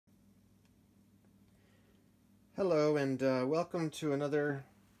Hello and welcome to another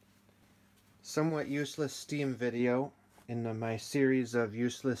somewhat useless steam video in my series of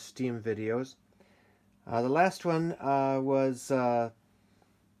useless steam videos. The last one was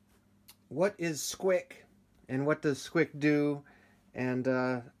what is squick and what does squick do, and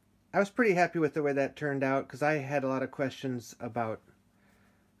I was pretty happy with the way that turned out because I had a lot of questions about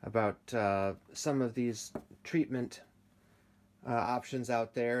some of these treatment options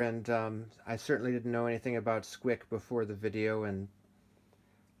out there, and I certainly didn't know anything about squick before the video and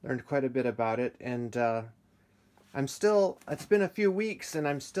learned quite a bit about it. And it's been a few weeks and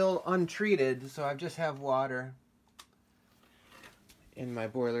I'm still untreated, so I just have water in my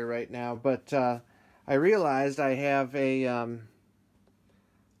boiler right now. But I realized I have a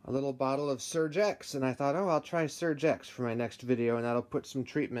little bottle of SurgeX, and I thought, oh, I'll try SurgeX for my next video, and that'll put some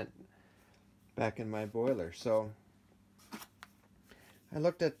treatment back in my boiler. So I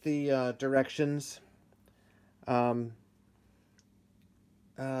looked at the directions. They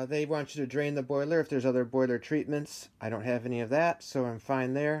want you to drain the boiler if there's other boiler treatments. I don't have any of that, so I'm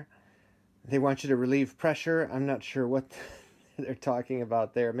fine there. They want you to relieve pressure. I'm not sure what they're talking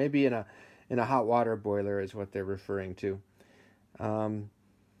about there. Maybe in a hot water boiler is what they're referring to.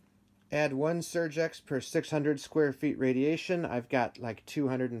 Add 1 SurgeX per 600 square feet radiation. I've got like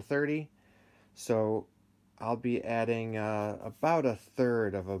 230, so I'll be adding about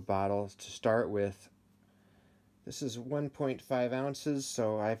 1/3 of a bottle to start with. This is 1.5 ounces,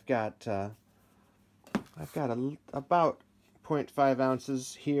 so I've got about 0.5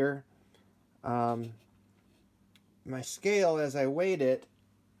 ounces here. My scale, as I weighed it,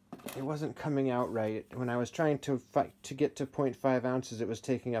 it wasn't coming out right. When I was trying to get to 0.5 ounces, it was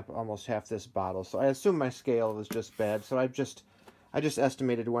taking up almost half this bottle. So I assume my scale was just bad. So I just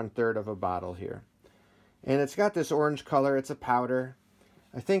estimated 1/3 of a bottle here. And it's got this orange color. It's a powder.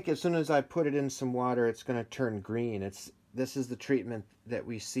 I think as soon as I put it in some water, it's going to turn green. This is the treatment that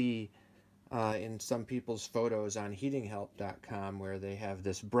we see in some people's photos on heatinghelp.com, where they have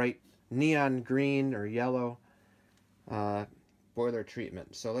this bright neon green or yellow boiler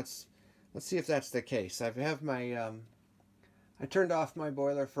treatment. So let's see if that's the case. I have my I turned off my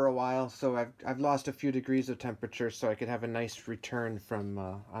boiler for a while, so I've lost a few degrees of temperature, so I could have a nice return from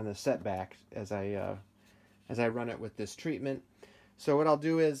on the setback as I run it with this treatment. So what I'll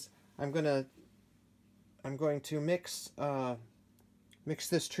do is I'm going to mix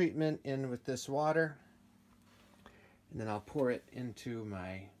this treatment in with this water, and then I'll pour it into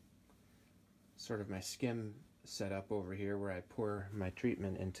my my skim setup over here where I pour my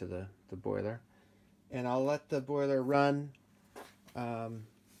treatment into the boiler, and I'll let the boiler run. I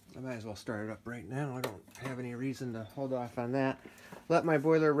might as well start it up right now. I don't have any reason to hold off on that. Let my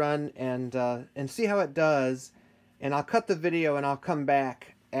boiler run and see how it does. And I'll cut the video and I'll come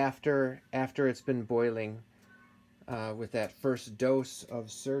back after it's been boiling with that first dose of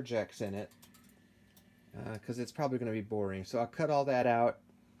SurgeX in it, because it's probably going to be boring. So I'll cut all that out,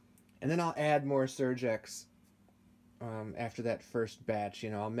 and then I'll add more SurgeX after that first batch.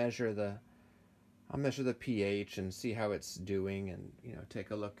 I'll measure the pH and see how it's doing, and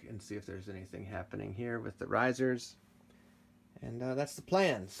take a look and see if there's anything happening here with the risers. And that's the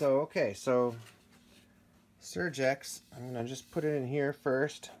plan. So okay, so SurgeX, I'm going to just put it in here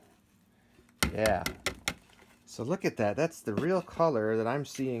first. Yeah. So look at that. That's the real color that I'm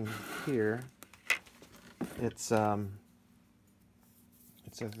seeing here. It's a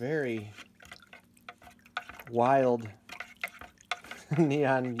very wild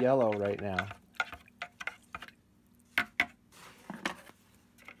neon yellow right now.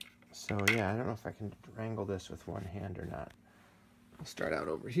 So yeah, I don't know if I can wrangle this with one hand or not. I'll start out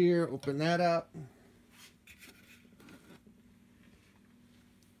over here, open that up.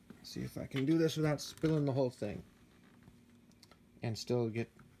 See if I can do this without spilling the whole thing and still get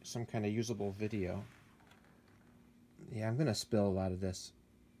some kind of usable video. Yeah, I'm gonna spill a lot of this.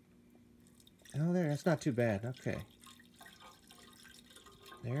 Oh, there, that's not too bad. Okay,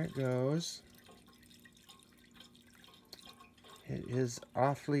 there it goes. It is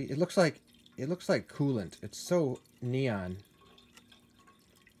awfully, it looks like coolant. It's so neon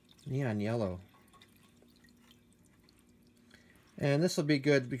yellow. And this will be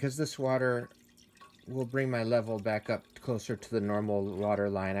good because this water will bring my level back up closer to the normal water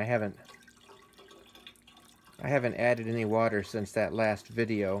line. I haven't added any water since that last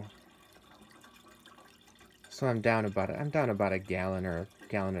video, so I'm down about a gallon or a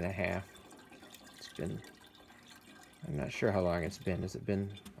gallon and a half. It's been, I'm not sure how long it's been. Has it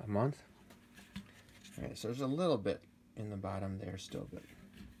been a month? All right, so there's a little bit in the bottom there still, but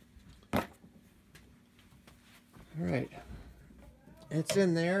all right. it's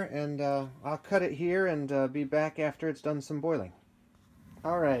in there, and I'll cut it here and be back after it's done some boiling.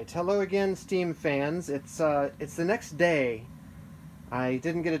 Alright, hello again, steam fans. It's the next day. I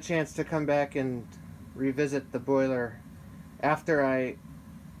didn't get a chance to come back and revisit the boiler after I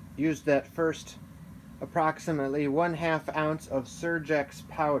used that first approximately 1/2 ounce of SurgeX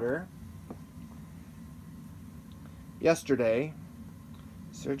powder yesterday.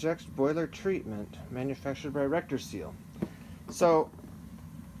 SurgeX boiler treatment, manufactured by Rectorseal. So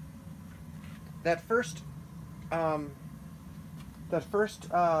that first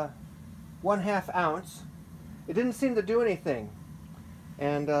 1/2 ounce, it didn't seem to do anything.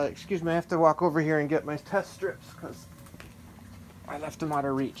 And excuse me, I have to walk over here and get my test strips because I left them out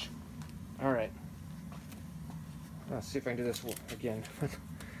of reach. All right. Let's see if I can do this again.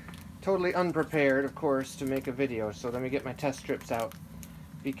 Totally unprepared, of course, to make a video. So let me get my test strips out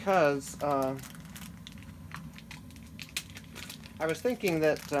because I was thinking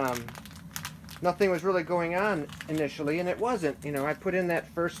that nothing was really going on initially, and it wasn't. You know, I put in that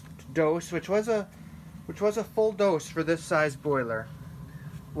first dose, which was a full dose for this size boiler.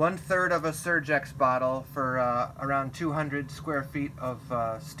 1/3 of a SurgeX bottle for around 200 square feet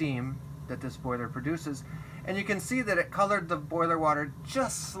of steam that this boiler produces. And you can see that it colored the boiler water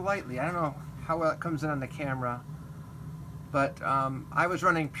just slightly. I don't know how well it comes in on the camera, but I was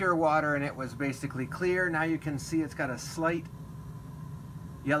running pure water and it was basically clear. Now you can see it's got a slight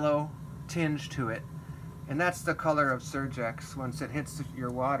yellow tinge to it, and that's the color of SurgeX. Once it hits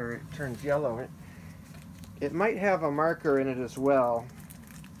your water, it turns yellow. It might have a marker in it as well,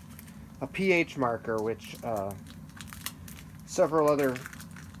 a pH marker, which several other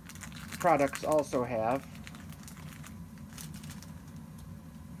products also have.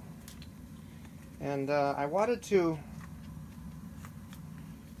 And I wanted to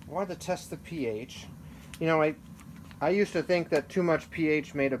test the pH. You know, I used to think that too much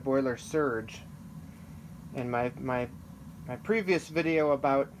pH made a boiler surge. And my previous video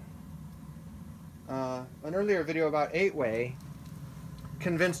about an earlier video about 8-way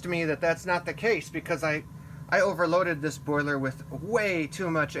convinced me that that's not the case, because I overloaded this boiler with way too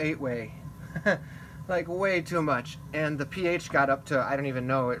much 8-way. Like way too much, and the pH got up to, I don't even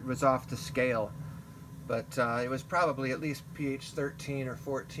know, it was off the scale, but it was probably at least pH 13 or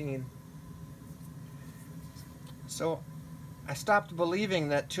 14. So I stopped believing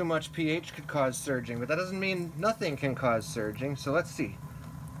that too much pH could cause surging, but that doesn't mean nothing can cause surging. So let's see.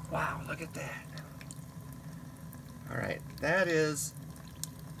 Wow, look at that. Alright,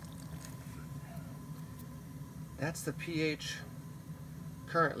 that's the pH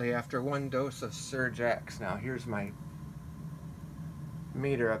currently after 1 dose of SurgeX. Now here's my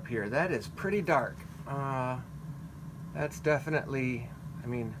meter up here. That is pretty dark. That's definitely, I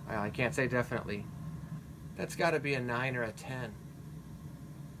mean, I can't say definitely. That's got to be a 9 or a 10.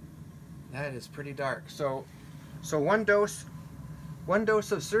 That is pretty dark. So one dose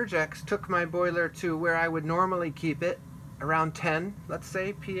of SurgeX took my boiler to where I would normally keep it, around 10, let's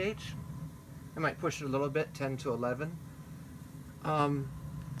say, pH. I might push it a little bit, 10 to 11. And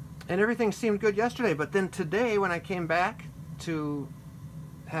everything seemed good yesterday, but then today when I came back to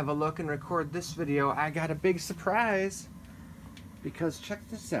have a look and record this video, I got a big surprise, because check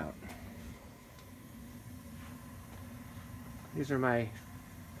this out. These are my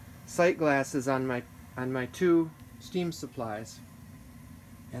sight glasses on my 2 steam supplies,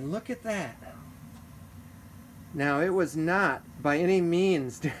 and look at that. Now, it was not by any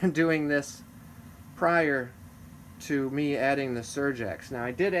means doing this prior to me adding the SurgeX. Now,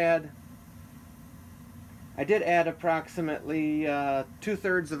 I did add approximately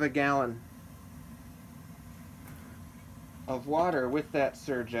 2/3 of a gallon of water with that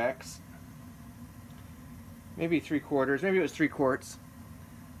SurgeX. Maybe 3/4, maybe it was 3 quarts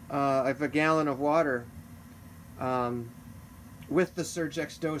of a gallon of water with the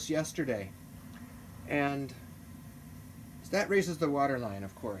SurgeX dose yesterday. And that raises the water line,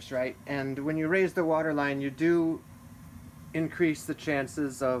 of course, right? And when you raise the water line, you do increase the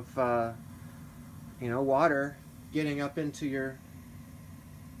chances of you know, water getting up into your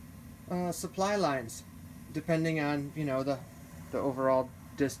supply lines, depending on, you know, the overall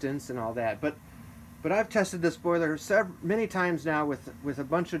distance and all that. But I've tested this boiler many times now with a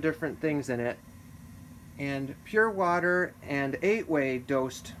bunch of different things in it, and pure water and 8-way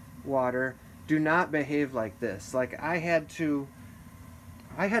dosed water do not behave like this. Like, I had to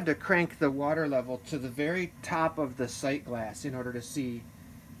crank the water level to the very top of the sight glass in order to see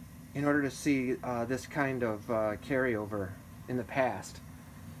this kind of carryover in the past.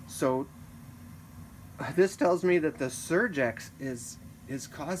 So this tells me that the SurgeX is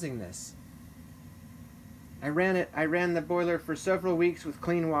causing this. I ran the boiler for several weeks with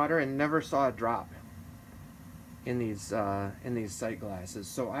clean water and never saw a drop in these sight glasses.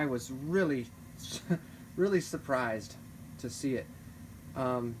 So I was really, really surprised to see it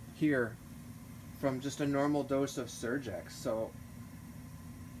here from just a normal dose of SurgeX. So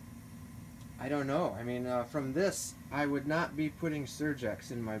I don't know. I mean, from this, I would not be putting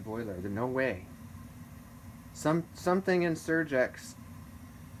SurgeX in my boiler. There's no way. Something in SurgeX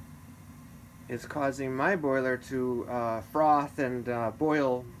is causing my boiler to froth and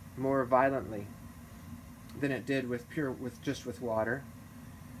boil more violently than it did with just water,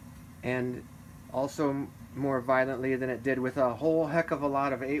 and also more violently than it did with a whole heck of a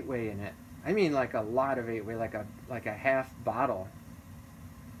lot of 8-way in it. I mean, like a lot of 8-way, like a half bottle,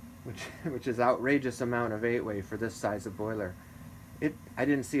 which is outrageous amount of 8-way for this size of boiler. I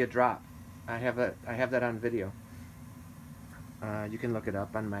didn't see a drop. I have that on video. You can look it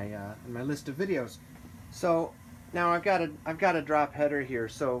up on my list of videos. So now I've got a drop header here,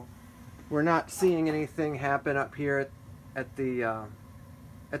 so we're not seeing anything happen up here at the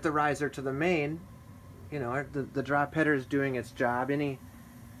riser to the main. You know, the drop header is doing its job. And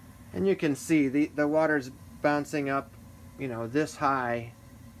you can see the water's bouncing up, you know, this high,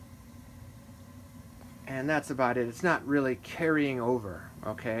 and that's about it. It's not really carrying over,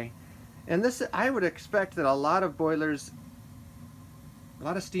 okay? And this, I would expect that a lot of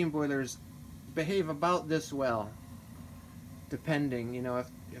steam boilers behave about this well, depending, you know,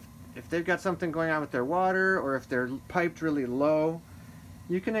 if they've got something going on with their water, or if they're piped really low,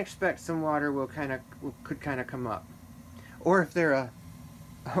 you can expect some water could kind of come up. Or if they're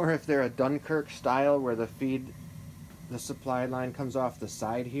a Dunkirk style where the supply line comes off the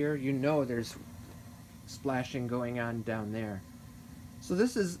side here, you know there's splashing going on down there. So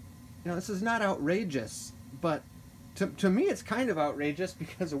this is, you know, this is not outrageous, but to me it's kind of outrageous,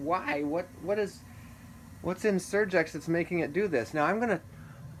 because why? What's in SurgeX that's making it do this? Now I'm gonna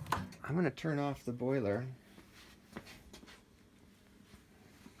turn off the boiler.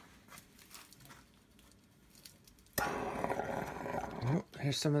 Oh,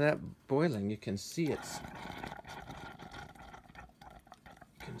 here's some of that boiling. You can see it's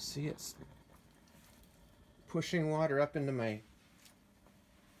pushing water up into my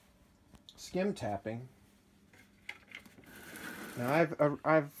skim tapping. Now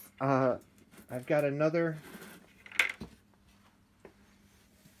I've got another.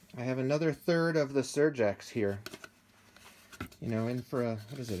 I have another third of the SurgeX here. You know, in for a,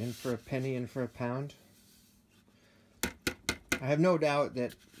 what is it? In for a penny, in for a pound. I have no doubt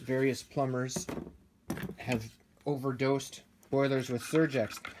that various plumbers have overdosed boilers with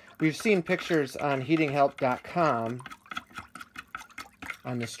SurgeX. We've seen pictures on heatinghelp.com,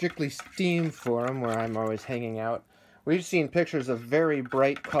 on the Strictly Steam forum where I'm always hanging out. We've seen pictures of very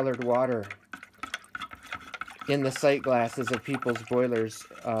bright colored water in the sight glasses of people's boilers,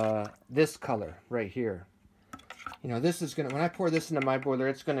 this color right here. You know, this is gonna, when I pour this into my boiler,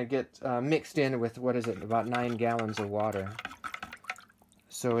 it's gonna get mixed in with, what is it, about 9 gallons of water.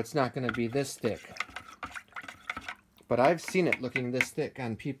 So it's not gonna be this thick. But I've seen it looking this thick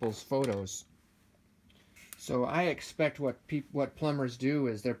on people's photos. So I expect what plumbers do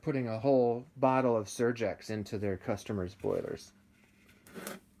is they're putting a whole bottle of SurgeX into their customers' boilers.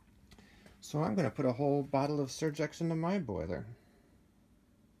 So I'm going to put a whole bottle of SurgeX into my boiler.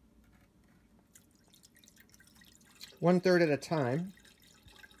 1/3 at a time.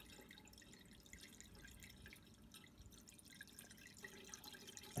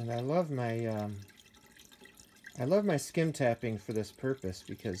 And I love my skim tapping for this purpose,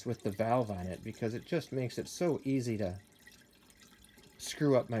 because with the valve on it, because it just makes it so easy to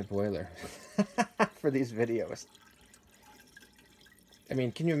screw up my boiler for these videos. I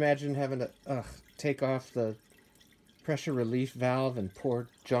mean, can you imagine having to take off the pressure relief valve and pour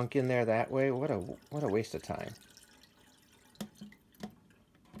junk in there that way? What a waste of time.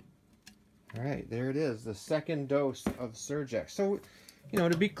 All right, there it is, the second dose of SurgeX. So, you know,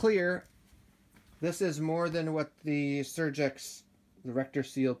 to be clear, this is more than what the SurgeX, the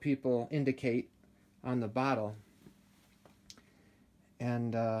Rectorseal people indicate on the bottle.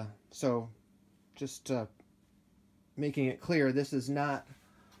 And so, just making it clear, this is not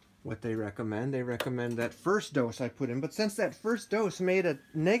what they recommend. They recommend that first dose I put in. But since that first dose made a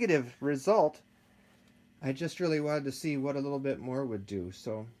negative result, I just really wanted to see what a little bit more would do.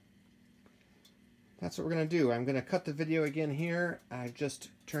 So that's what we're going to do. I'm going to cut the video again here. I've just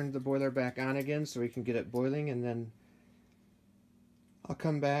turned the boiler back on again so we can get it boiling, and then I'll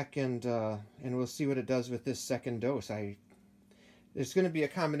come back and we'll see what it does with this second dose. There's going to be a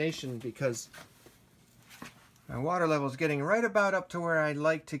combination, because my water level is getting right about up to where I'd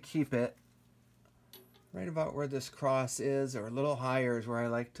like to keep it. right about where this cross is, or a little higher is where I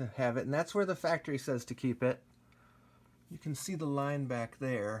like to have it, and that's where the factory says to keep it. You can see the line back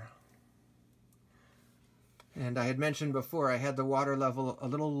there. And I had mentioned before I had the water level a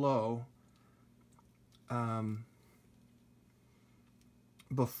little low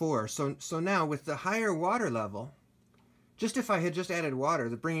before. So now with the higher water level, just if I had just added water,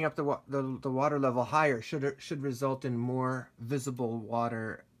 the bringing up the water level higher should result in more visible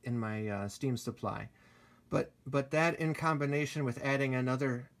water in my steam supply. But that in combination with adding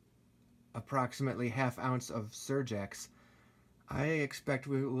another approximately ½ ounce of SurgeX, I expect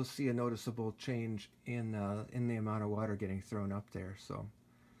we will see a noticeable change in the amount of water getting thrown up there. So,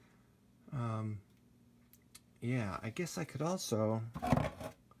 yeah, I guess I could also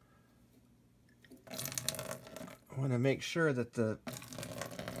want to make sure that the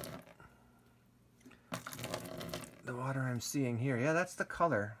water I'm seeing here, yeah, that's the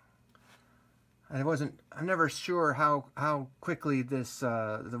color. I'm never sure how quickly this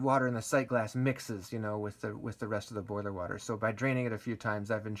the water in the sight glass mixes, you know, with the rest of the boiler water. So by draining it a few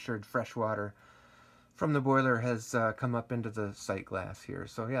times, I've ensured fresh water from the boiler has come up into the sight glass here.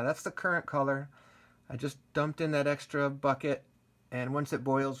 So yeah, that's the current color. I just dumped in that extra bucket, and once it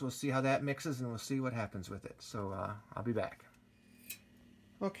boils, we'll see how that mixes and we'll see what happens with it. So I'll be back.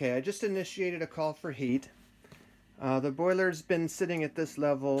 Okay, I just initiated a call for heat. The boiler's been sitting at this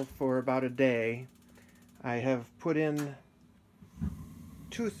level for about a day. I have put in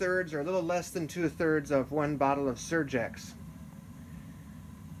 2/3 or a little less than 2/3 of 1 bottle of SurgeX,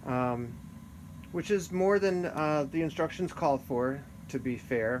 which is more than the instructions called for, to be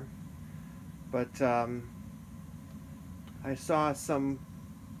fair. But I saw some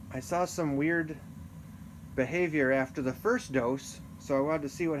weird behavior after the first dose, so I wanted to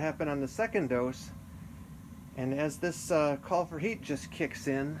see what happened on the second dose. And as this call for heat just kicks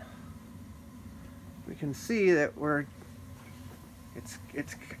in, we can see that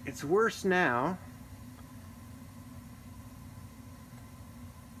it's worse now.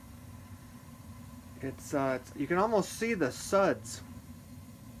 It's you can almost see the suds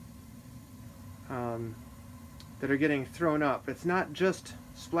that are getting thrown up. It's not just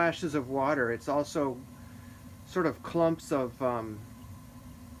splashes of water; it's also sort of clumps of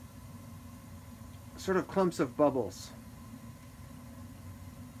bubbles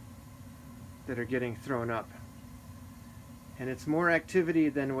that are getting thrown up, and it's more activity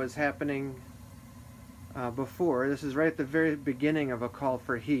than was happening before. This is right at the very beginning of a call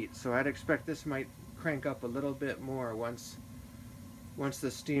for heat, so I'd expect this might crank up a little bit more once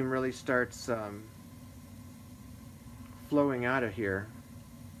the steam really starts flowing out of here.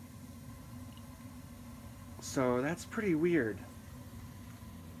 So that's pretty weird.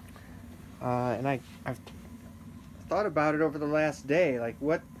 And I've thought about it over the last day, like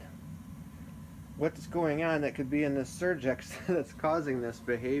what's going on that could be in this SurgeX that's causing this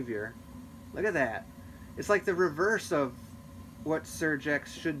behavior. Look at that. It's like the reverse of what SurgeX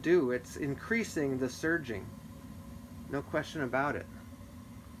should do. It's increasing the surging. No question about it.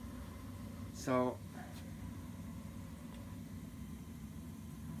 So,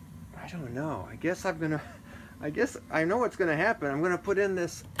 I don't know. I guess I know what's gonna happen. I'm gonna put in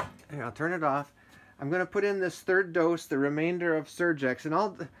this, here, I'll turn it off. I'm going to put in this third dose, the remainder of SurgeX,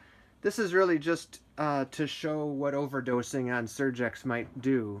 and this is really just to show what overdosing on SurgeX might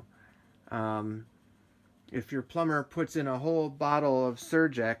do. If your plumber puts in a whole bottle of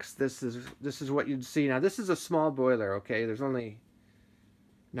SurgeX, this is what you'd see. Now this is a small boiler, okay? There's only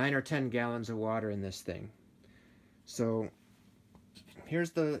 9 or 10 gallons of water in this thing. So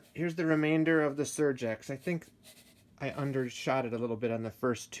here's the remainder of the SurgeX. I think I undershot it a little bit on the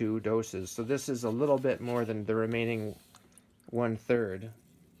first 2 doses, so this is a little bit more than the remaining 1/3.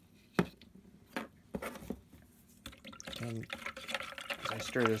 And as I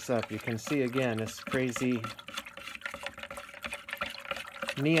stir this up, you can see again this crazy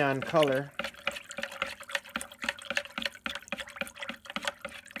neon color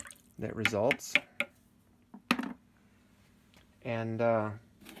that results. And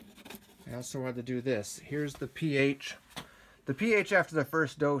I also wanted to do this. Here's the pH. The pH after the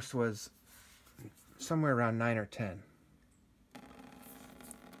first dose was somewhere around 9 or 10.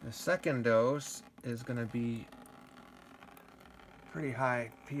 The second dose is going to be pretty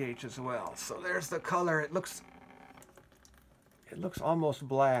high pH as well. So there's the color. It looks almost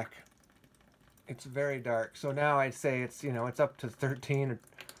black. It's very dark. So now I'd say it's, you know, it's up to 13 or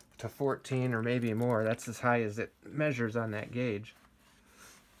to 14 or maybe more. That's as high as it measures on that gauge.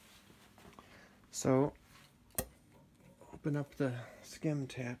 So open up the skim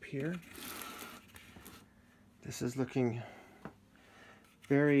tap here. This is looking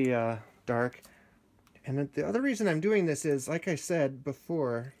very dark. And then the other reason I'm doing this is, like I said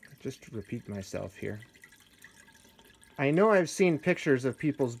before, just to repeat myself here, I know I've seen pictures of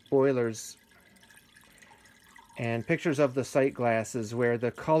people's boilers and pictures of the sight glasses where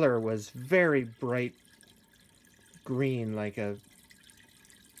the color was very bright green, like a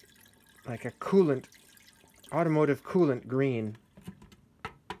coolant, automotive coolant green.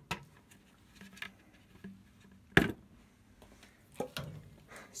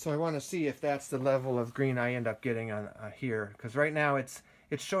 So I want to see if that's the level of green I end up getting on here, because right now it's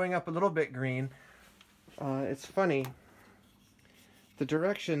showing up a little bit green. It's funny. The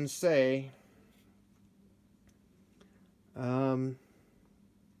directions say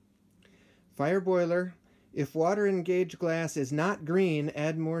fire boiler. If water in gauge glass is not green,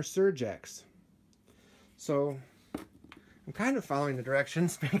 add more SurgeX. So I'm kind of following the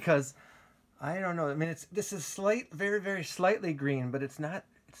directions because I don't know. I mean, this is very, very slightly green, but it's not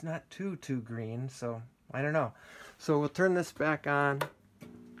too green. So I don't know. So we'll turn this back on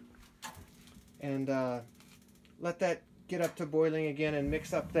and let that get up to boiling again and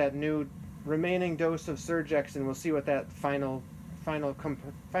mix up that new remaining dose of SurgeX, and we'll see what that final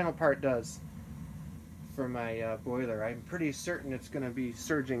part does for my boiler. I'm pretty certain it's going to be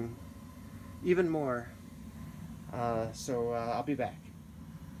surging even more. So I'll be back.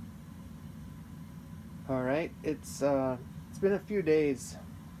 All right, it's been a few days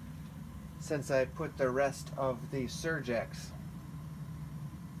since I put the rest of the SurgeX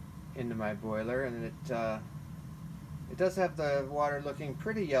into my boiler, and it does have the water looking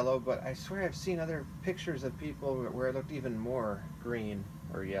pretty yellow, but I swear I've seen other pictures of people where it looked even more green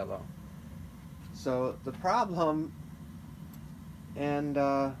or yellow. So the problem, and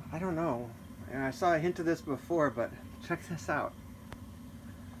I don't know, and I saw a hint of this before, but check this out.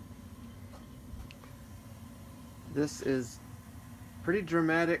 This is pretty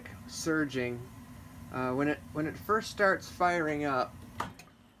dramatic surging. When it first starts firing up,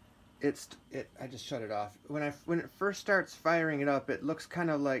 I just shut it off. When it first starts firing it up, it looks kind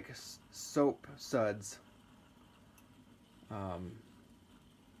of like soap suds.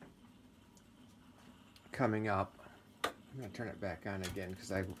 Coming up. I'm going to turn it back on again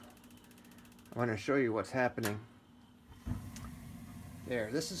because I want to show you what's happening. There,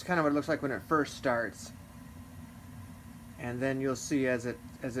 this is kind of what it looks like when it first starts. And then you'll see as it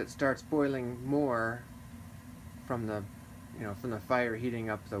starts boiling more from the fire heating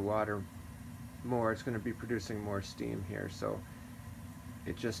up the water more, it's going to be producing more steam here. So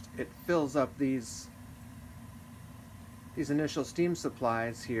it fills up these initial steam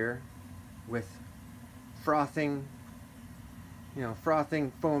supplies here with frothing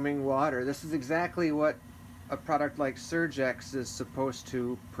foaming water. This is exactly what a product like SurgeX is supposed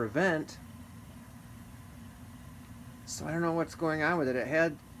to prevent. So I don't know what's going on with it.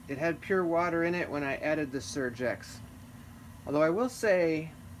 It had pure water in it when I added the SurgeX. Although I will say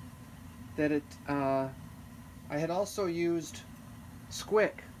that I had also used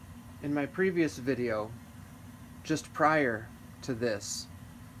Squick in my previous video just prior to this.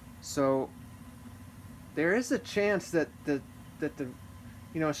 So there is a chance that the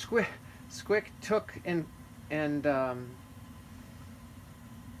Squick took and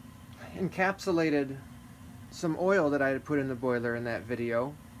encapsulated some oil that I had put in the boiler in that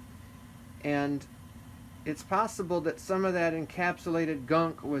video, and it's possible that some of that encapsulated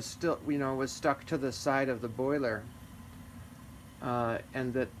gunk was still, was stuck to the side of the boiler,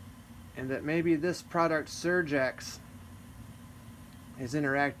 and that maybe this product SurgeX is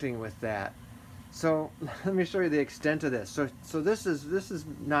interacting with that. So let me show you the extent of this. So this is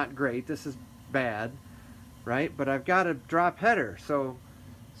not great. This is bad, right? But I've got a drop header. So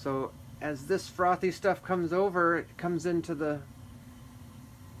as this frothy stuff comes over, it comes into the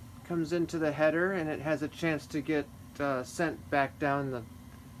header, and it has a chance to get sent back down the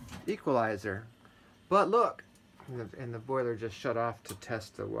equalizer. But look, and the boiler just shut off to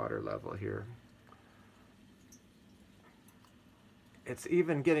test the water level here. It's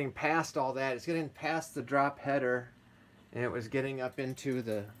even getting past all that. It's getting past the drop header, and it was getting up into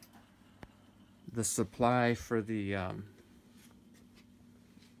the supply for the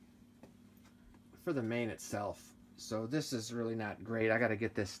main itself. So this is really not great. I got to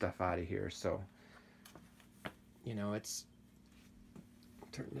get this stuff out of here. So, it's,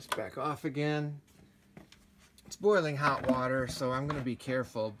 turn this back off again. It's boiling hot water, so I'm going to be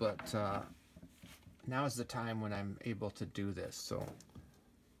careful, but now is the time when I'm able to do this. So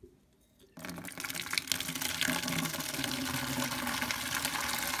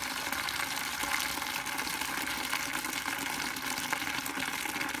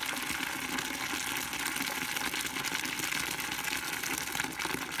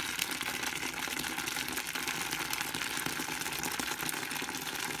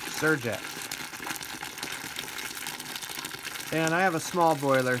SurgeX. And I have a small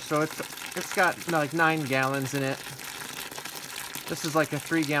boiler, so it's got like 9 gallons in it. This is like a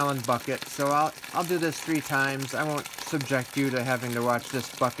 3-gallon bucket, so I'll do this 3 times. I won't subject you to having to watch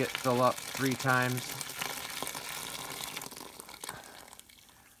this bucket fill up 3 times.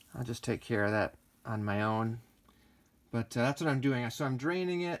 I'll just take care of that on my own. But that's what I'm doing. So I'm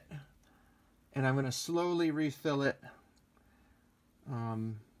draining it, and I'm going to slowly refill it.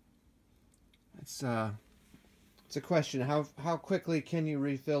 It's a question. How quickly can you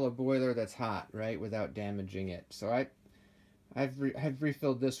refill a boiler that's hot, right, without damaging it? So I've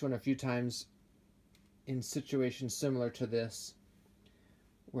refilled this one a few times in situations similar to this,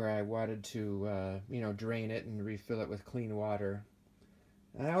 where I wanted to drain it and refill it with clean water.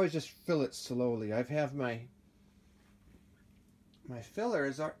 And I always just fill it slowly. I have my filler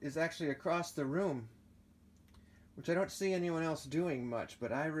is actually across the room, which I don't see anyone else doing much,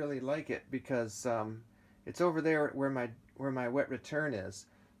 but I really like it because it's over there where my wet return is.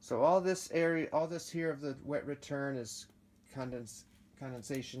 So all this area, all this here of the wet return is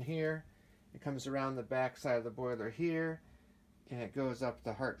condensation here. It comes around the back side of the boiler here, and it goes up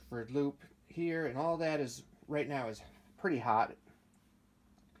the Hartford loop here, and all that is right now is pretty hot.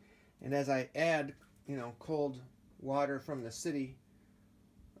 And as I add, cold water from the city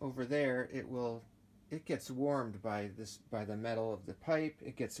over there, it gets warmed by the metal of the pipe.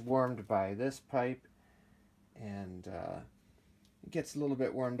 It gets warmed by this pipe, and it gets a little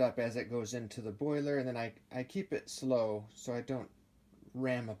bit warmed up as it goes into the boiler. And then I keep it slow so I don't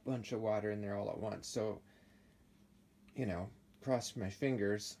ram a bunch of water in there all at once. So, cross my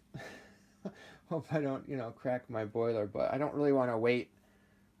fingers. Hope I don't, crack my boiler. But I don't really want to wait.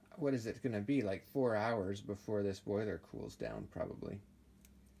 What is it going to be, like 4 hours before this boiler cools down, probably.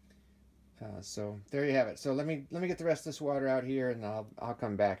 So there you have it. So let me get the rest of this water out here, and I'll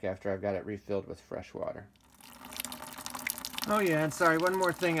come back after I've got it refilled with fresh water. Oh yeah, and sorry, one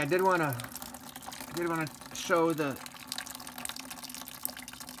more thing. I did want to show the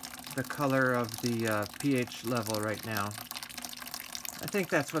color of the pH level right now. I think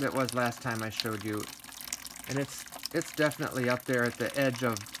that's what it was last time I showed you, and it's definitely up there at the edge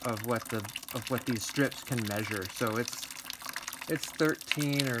of what these strips can measure. So it's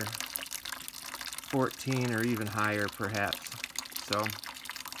 13 or 14 or even higher perhaps. So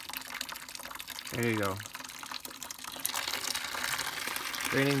there you go.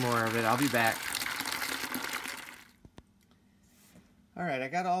 Draining more of it. I'll be back. Alright, I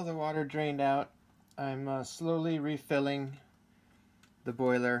got all the water drained out. I'm slowly refilling the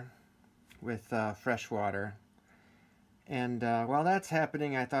boiler with fresh water. And while that's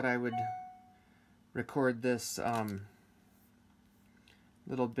happening, I thought I would record this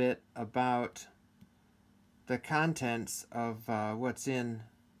little bit about the contents of what's in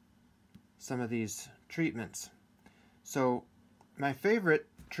some of these treatments. So my favorite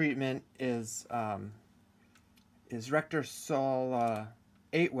treatment is Rectorseal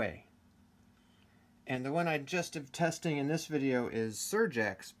 8-way. And the one I just am testing in this video is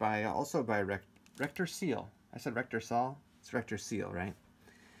SurgeX, also by Rectorseal. I said Rectorseal? It's Rectorseal, right?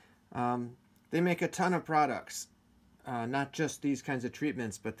 They make a ton of products. Not just these kinds of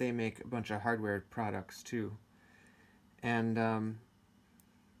treatments, but they make a bunch of hardware products too. And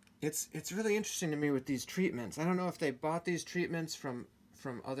it's really interesting to me with these treatments. I don't know if they bought these treatments from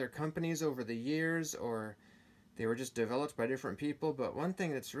other companies over the years, or they were just developed by different people. But one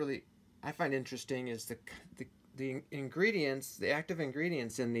thing that's really I find interesting is the ingredients, the active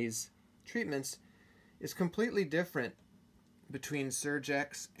ingredients in these treatments is completely different between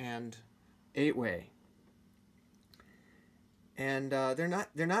SurgeX and 8-way. And they're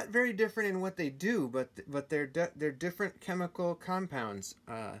not very different in what they do, but they're different chemical compounds,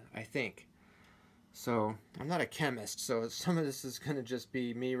 I think. So I'm not a chemist, so some of this is going to just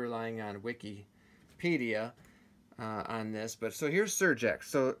be me relying on Wikipedia on this. But so here's SurgeX.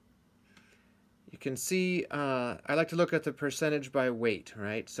 So you can see I like to look at the percentage by weight,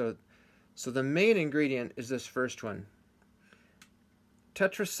 right? So the main ingredient is this first one,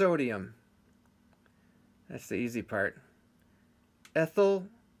 tetrasodium. That's the easy part. Ethyl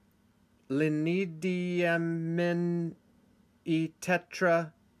linediamine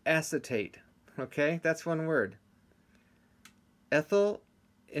tetraacetate. Okay, that's one word. Ethyl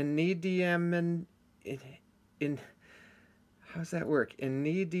linediamine. How's that work?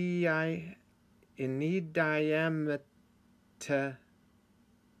 Inediamine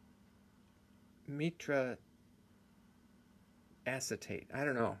mitra acetate. I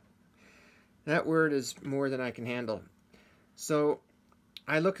don't know. That word is more than I can handle. So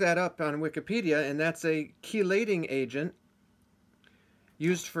I looked that up on Wikipedia, and that's a chelating agent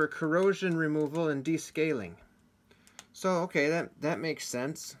used for corrosion removal and descaling. So okay, that makes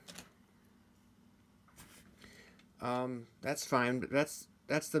sense. That's fine, but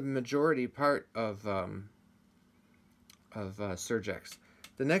that's the majority part of SurgeX.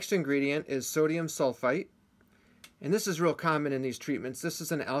 The next ingredient is sodium sulfite, and this is real common in these treatments. This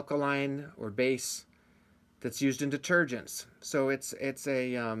is an alkaline or base that's used in detergents. So it's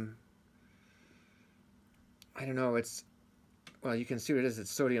a I don't know, it's, well, you can see what it is.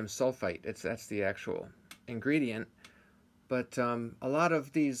 It's sodium sulfite. That's the actual ingredient. But a lot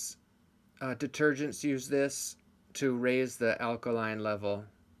of these detergents use this to raise the alkaline level,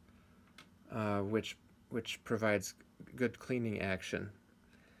 which provides good cleaning action,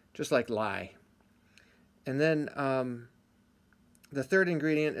 just like lye. And then the third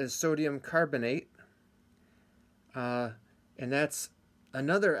ingredient is sodium carbonate, and that's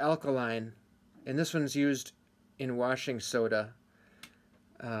another alkaline, and this one's used in washing soda,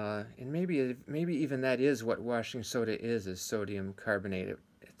 and maybe even that is what washing soda is sodium carbonate.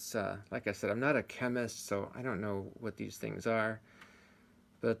 It's like I said, I'm not a chemist, so I don't know what these things are,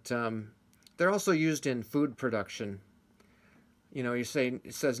 but they're also used in food production. You know, it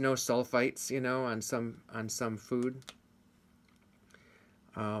says no sulfites, you know, on some food.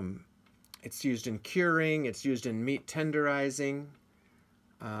 It's used in curing. It's used in meat tenderizing.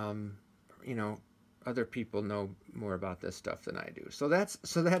 You know, other people know more about this stuff than I do. So that's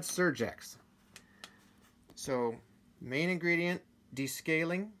SurgeX. So main ingredient,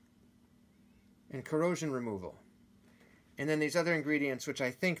 descaling and corrosion removal. And then these other ingredients, which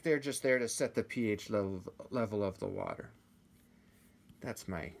I think they're just there to set the pH level of the water. That's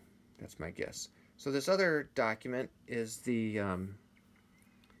my guess. So this other document is the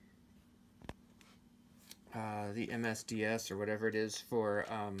MSDS or whatever it is for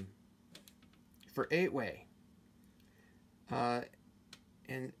 8-way.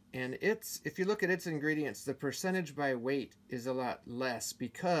 And it's, if you look at its ingredients, the percentage by weight is a lot less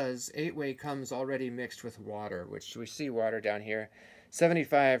because 8-way comes already mixed with water, which we see water down here.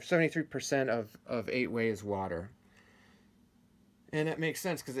 73% of 8-way is water. And that makes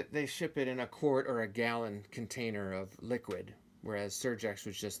sense because they ship it in a quart or a gallon container of liquid, whereas SurgeX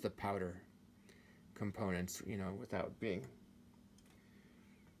was just the powder components, you know, without being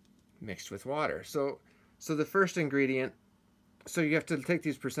mixed with water. So the first ingredient, so you have to take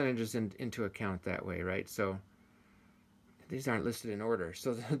these percentages into account that way, right? So these aren't listed in order.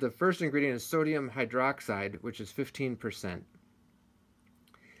 So the first ingredient is sodium hydroxide, which is 15%.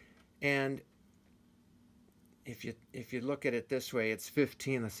 And if you look at it this way, it's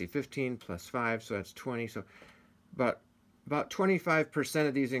 15. Let's see, 15 plus 5, so that's 20. So, but about 25%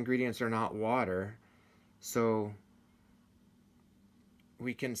 of these ingredients are not water. So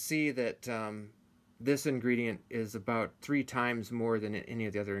we can see that this ingredient is about 3 times more than any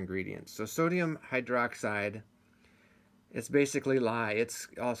of the other ingredients. So sodium hydroxide, it's basically lye. It's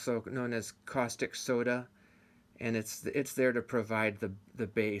also known as caustic soda, and it's there to provide the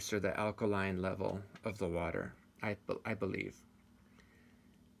base or the alkaline level of the water, I believe.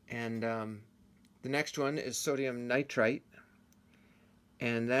 And the next one is sodium nitrite,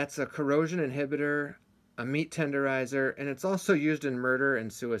 and that's a corrosion inhibitor, a meat tenderizer, and it's also used in murder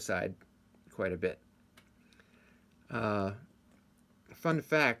and suicide quite a bit. Fun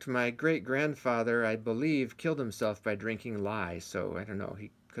fact, my great-grandfather, I believe, killed himself by drinking lye, so I don't know,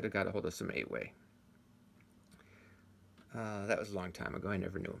 he could have got a hold of some 8-way. That was a long time ago, I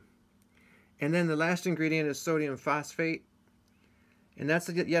never knew. And then the last ingredient is sodium phosphate, and that's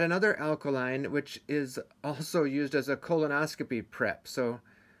yet another alkaline, which is also used as a colonoscopy prep. So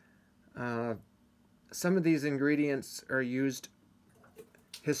some of these ingredients are used,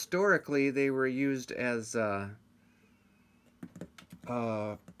 historically they were used as I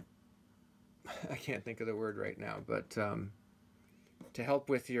can't think of the word right now, but to help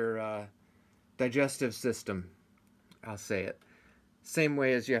with your digestive system, I'll say it. Same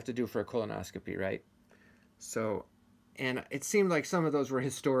way as you have to do for a colonoscopy, right? So, and it seemed like some of those were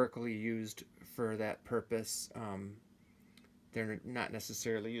historically used for that purpose. They're not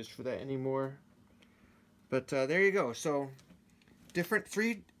necessarily used for that anymore. But there you go. So,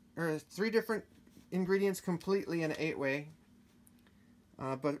 three different ingredients completely in 8-way.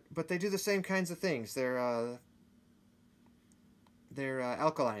 But they do the same kinds of things. They're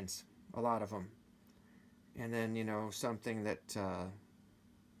alkalines, a lot of them. And then, you know, something in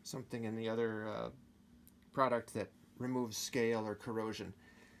the other product that removes scale or corrosion.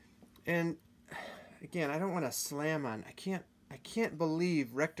 And again, I don't want to slam on. I can't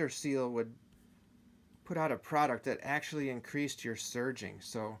believe Rectorseal would put out a product that actually increased your surging.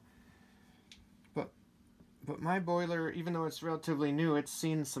 So, But my boiler, even though it's relatively new, it's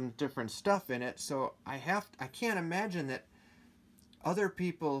seen some different stuff in it. So I can't imagine that other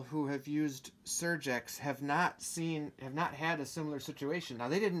people who have used SurgeX have not had a similar situation. Now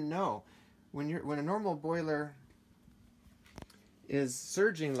they didn't know when a normal boiler is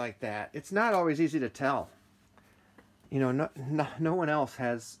surging like that, it's not always easy to tell. You know, no one else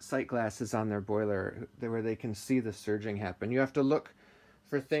has sight glasses on their boiler where they can see the surging happen. You have to look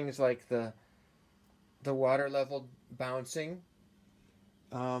for things like the water level bouncing.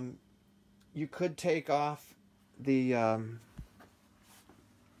 You could take off the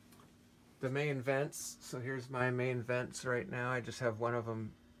main vents. So here's my main vents right now. I just have one of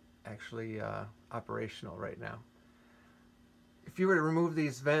them actually operational right now. If you were to remove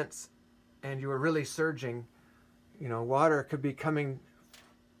these vents and you were really surging, you know, water could be getting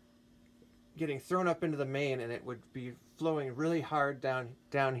thrown up into the main, and it would be flowing really hard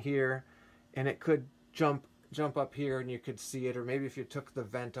down here, and it could jump up here, and you could see it. Or maybe if you took the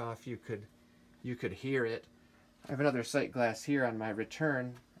vent off, you could hear it. I have another sight glass here on my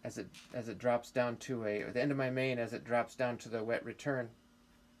return as it drops down to the end of my main as it drops down to the wet return.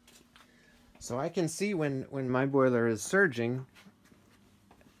 So I can see when my boiler is surging.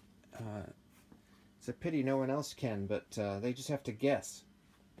 It's a pity no one else can, but they just have to guess.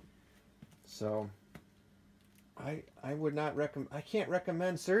 So I would not recommend. I can't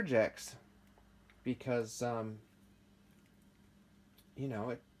recommend SurgeX because you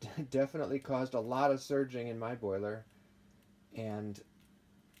know, it definitely caused a lot of surging in my boiler, and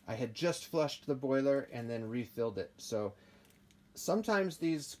I had just flushed the boiler and then refilled it. So sometimes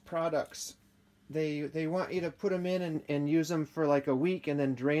these products, they want you to put them in and use them for like a week and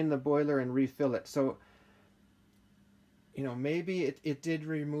then drain the boiler and refill it. So, you know, maybe it did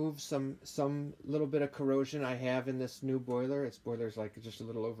remove some little bit of corrosion I have in this new boiler. Its boiler's like just a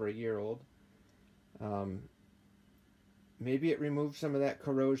little over a year old. Maybe it removed some of that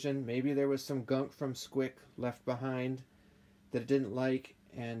corrosion. Maybe there was some gunk from Squick left behind that it didn't like,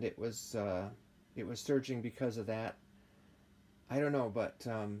 and it was surging because of that. I don't know, but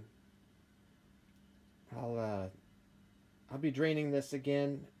I'll be draining this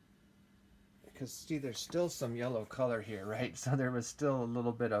again because see, there's still some yellow color here, right? So there was still a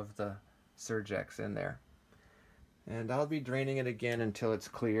little bit of the SurgeX in there, and I'll be draining it again until it's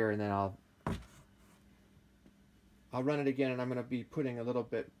clear, and then I'll run it again, and I'm going to be putting a little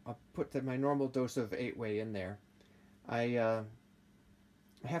bit. I'll put my normal dose of 8-way in there. I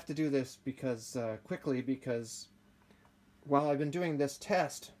have to do this quickly because while I've been doing this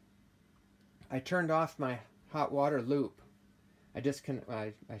test, I turned off my hot water loop. I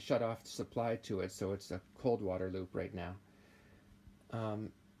shut off the supply to it, so it's a cold water loop right now.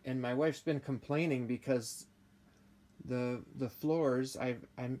 And my wife's been complaining because the floors I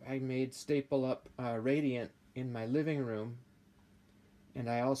made staple up radiant in my living room, and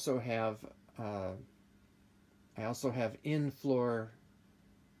I also have in floor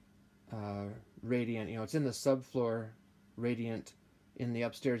radiant. You know, it's in the subfloor radiant in the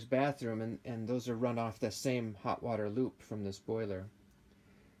upstairs bathroom, and those are run off the same hot water loop from this boiler.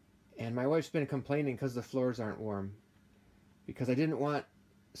 And my wife's been complaining because the floors aren't warm, because I didn't want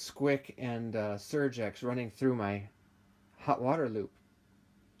Squick and SurgeX running through my hot water loop.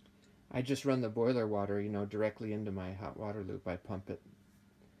 I just run the boiler water, you know, directly into my hot water loop. I pump it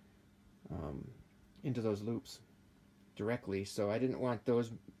into those loops directly, so I didn't want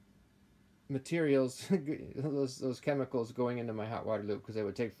those materials, those chemicals going into my hot water loop, because it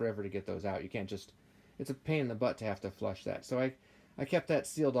would take forever to get those out. You can't just, it's a pain in the butt to have to flush that. So I kept that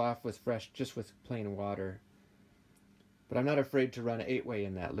sealed off with just with plain water. But I'm not afraid to run 8-way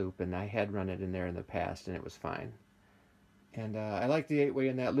in that loop, and I had run it in there in the past, and it was fine. And I like the 8-way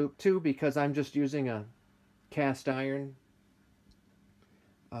in that loop too, because I'm just using a cast iron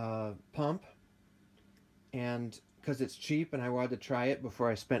pump, and because it's cheap and I wanted to try it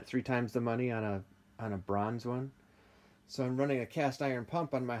before I spent 3 times the money on a bronze one. So I'm running a cast iron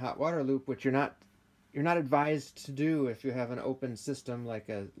pump on my hot water loop, which you're not advised to do if you have an open system like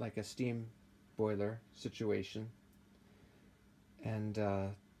a steam boiler situation. And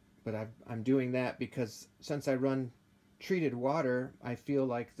but I'm doing that because since I run treated water, I feel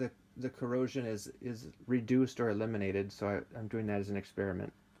like the corrosion is reduced or eliminated. So I'm doing that as an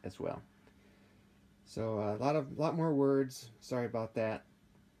experiment as well. So a lot more words. Sorry about that.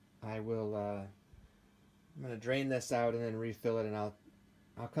 I'm gonna drain this out and then refill it, and I'll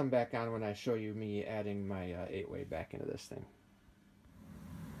come back on when I show you me adding my 8-way back into this thing.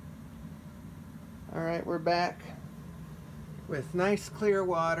 All right, we're back with nice clear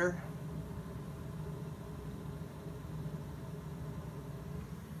water.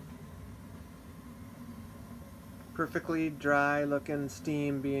 perfectly dry looking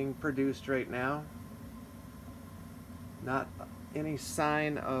steam being produced right now. Not any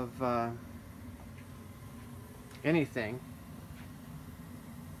sign of anything.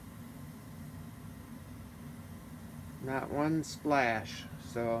 Not one splash.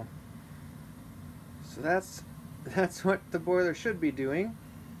 So that's what the boiler should be doing.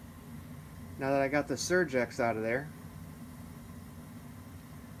 Now that I got the SurgeX out of there.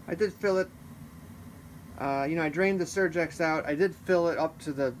 I did fill it, you know, I drained the SurgeX out. I did fill it up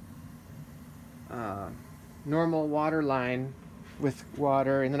to the normal water line with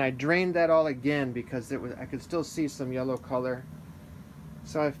water, and then I drained that all again because I could still see some yellow color.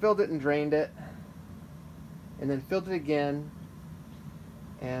 So I filled it and drained it, and then filled it again,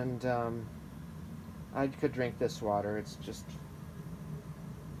 and I could drink this water. It's just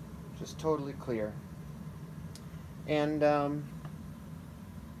totally clear. And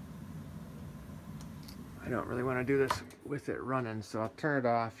I don't really want to do this with it running, so I'll turn it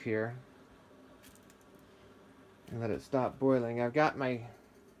off here and let it stop boiling. I've got my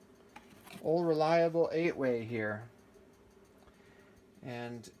old reliable 8-way here,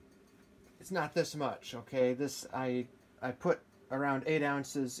 and it's not this much, okay? This I put around 8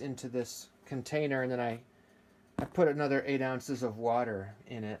 ounces into this container, and then I put another 8 ounces of water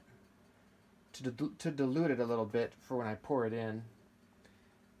in it to dilute it a little bit for when I pour it in.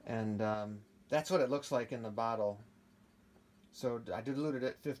 And that's what it looks like in the bottle. So I diluted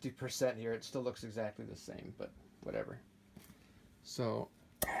it 50% here. It still looks exactly the same, but whatever. So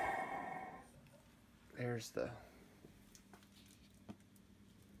there's the...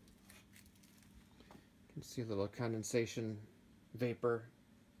 You can see a little condensation vapor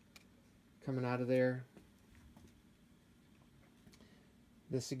coming out of there.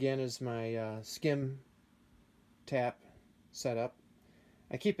 This again is my skim tap setup.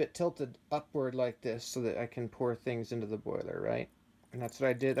 I keep it tilted upward like this so that I can pour things into the boiler, right? And that's what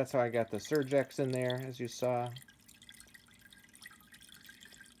I did. That's how I got the SurgeX in there, as you saw.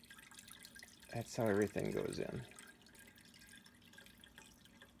 That's how everything goes in.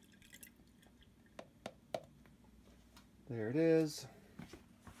 There it is.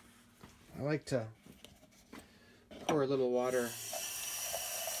 I like to pour a little water,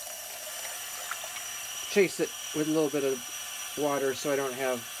 chase it with a little bit of water so I don't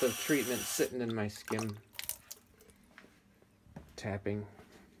have the treatment sitting in my skim tapping,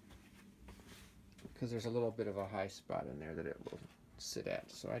 because there's a little bit of a high spot in there that it will sit at.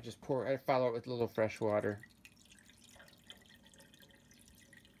 So I follow it with a little fresh water.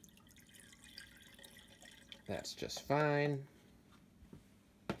 That's just fine.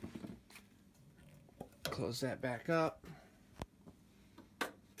 Close that back up.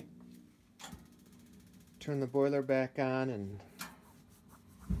 Turn the boiler back on, and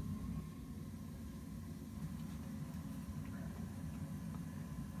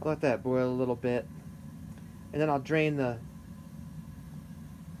I'll let that boil a little bit, and then I'll drain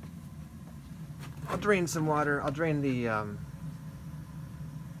some water. I'll drain the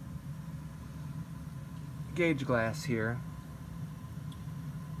gauge glass here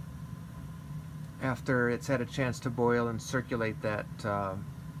after it's had a chance to boil and circulate that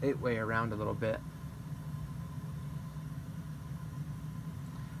 8-way around a little bit,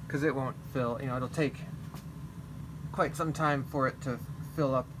 because it won't fill. You know, it'll take quite some time for it to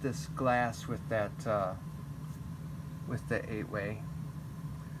fill up this glass with that with the 8-way.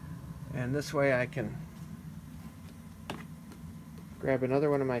 And this way I can grab another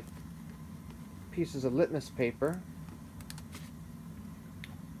one of my pieces of litmus paper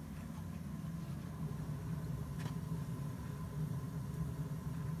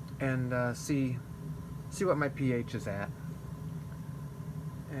and see what my pH is at.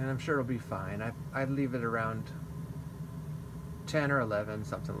 And I'm sure it'll be fine. I'd leave it around 10 or 11,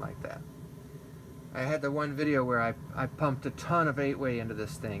 something like that. I had the one video where I pumped a ton of 8-way into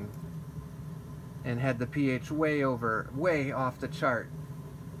this thing and had the pH way off the chart.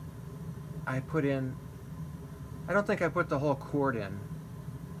 I don't think I put the whole quart in,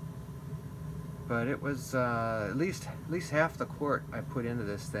 but it was at least half the quart I put into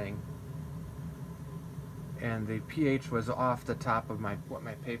this thing, and the pH was off the top of what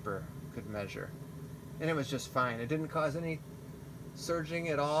my paper could measure, and it was just fine. It didn't cause any surging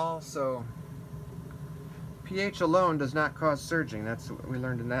at all. So pH alone does not cause surging. That's what we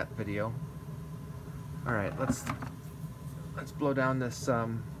learned in that video. All right, let's blow down this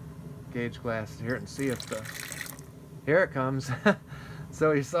gauge glass here and see if here it comes.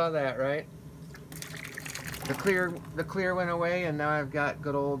 So you saw that, right? The clear went away, and now I've got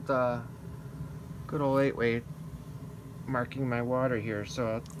good old 8-way marking my water here. So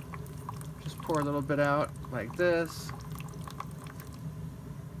I'll just pour a little bit out. like this.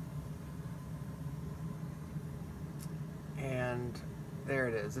 And there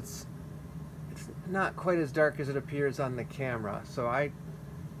it is. It's not quite as dark as it appears on the camera. So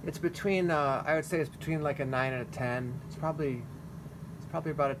it's between I would say it's between like a 9 and a 10. It's probably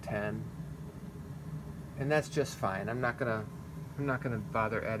about a 10. And that's just fine. I'm not gonna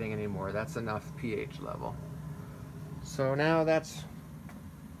bother adding any more. That's enough pH level. So now that's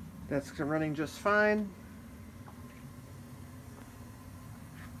running just fine.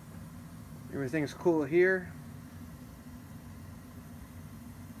 Everything's cool here.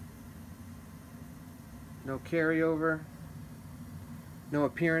 No carryover. No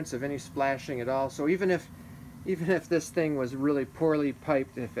appearance of any splashing at all. So even if this thing was really poorly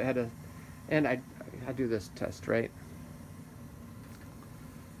piped, if it had a, and I do this test, right?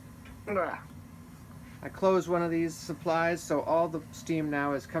 I close one of these supplies, so all the steam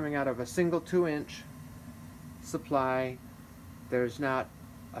now is coming out of a single 2-inch supply. There's not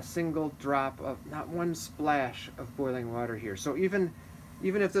a single drop of, not one splash of boiling water here. So even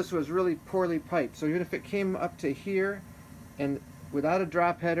if this was really poorly piped, so even if it came up to here and without a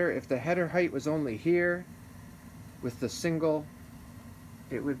drop header, if the header height was only here with the single,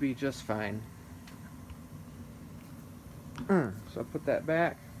 it would be just fine. So I'll put that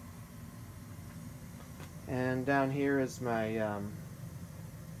back. And down here is my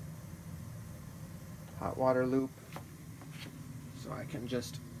hot water loop. So I can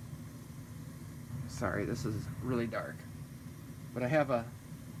just, sorry, this is really dark. But I have a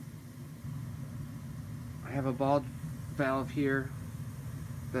ball valve here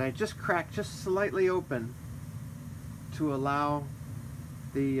that I just cracked just slightly open to allow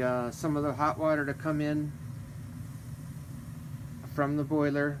the some of the hot water to come in from the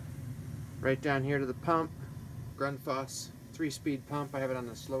boiler right down here to the pump. Grundfos 3-speed pump. I have it on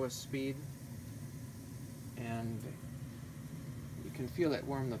the slowest speed, and you can feel it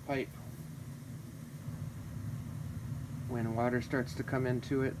warm the pipe when water starts to come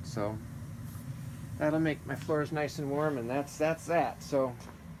into it. So that'll make my floors nice and warm, and that's that. So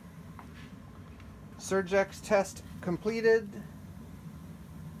SurgeX test completed.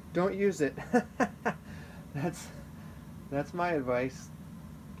 Don't use it. That's my advice.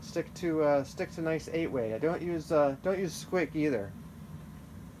 Stick to nice 8-way. Don't use squick either,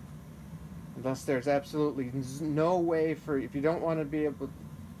 unless there's absolutely no way for, if you don't want to be able,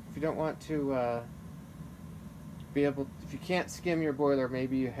 if you don't want to be able, if you can't skim your boiler,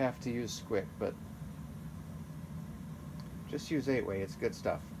 maybe you have to use squick, but just use 8-way. It's good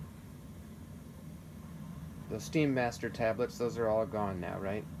stuff. The Steam Master tablets, those are all gone now,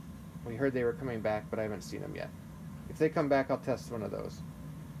 right? We heard they were coming back, but I haven't seen them yet. If they come back, I'll test one of those.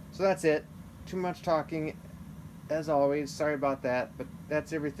 So that's it. Too much talking, as always. Sorry about that, but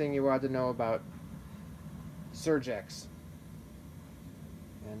that's everything you ought to know about SurgeX.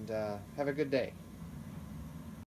 And have a good day.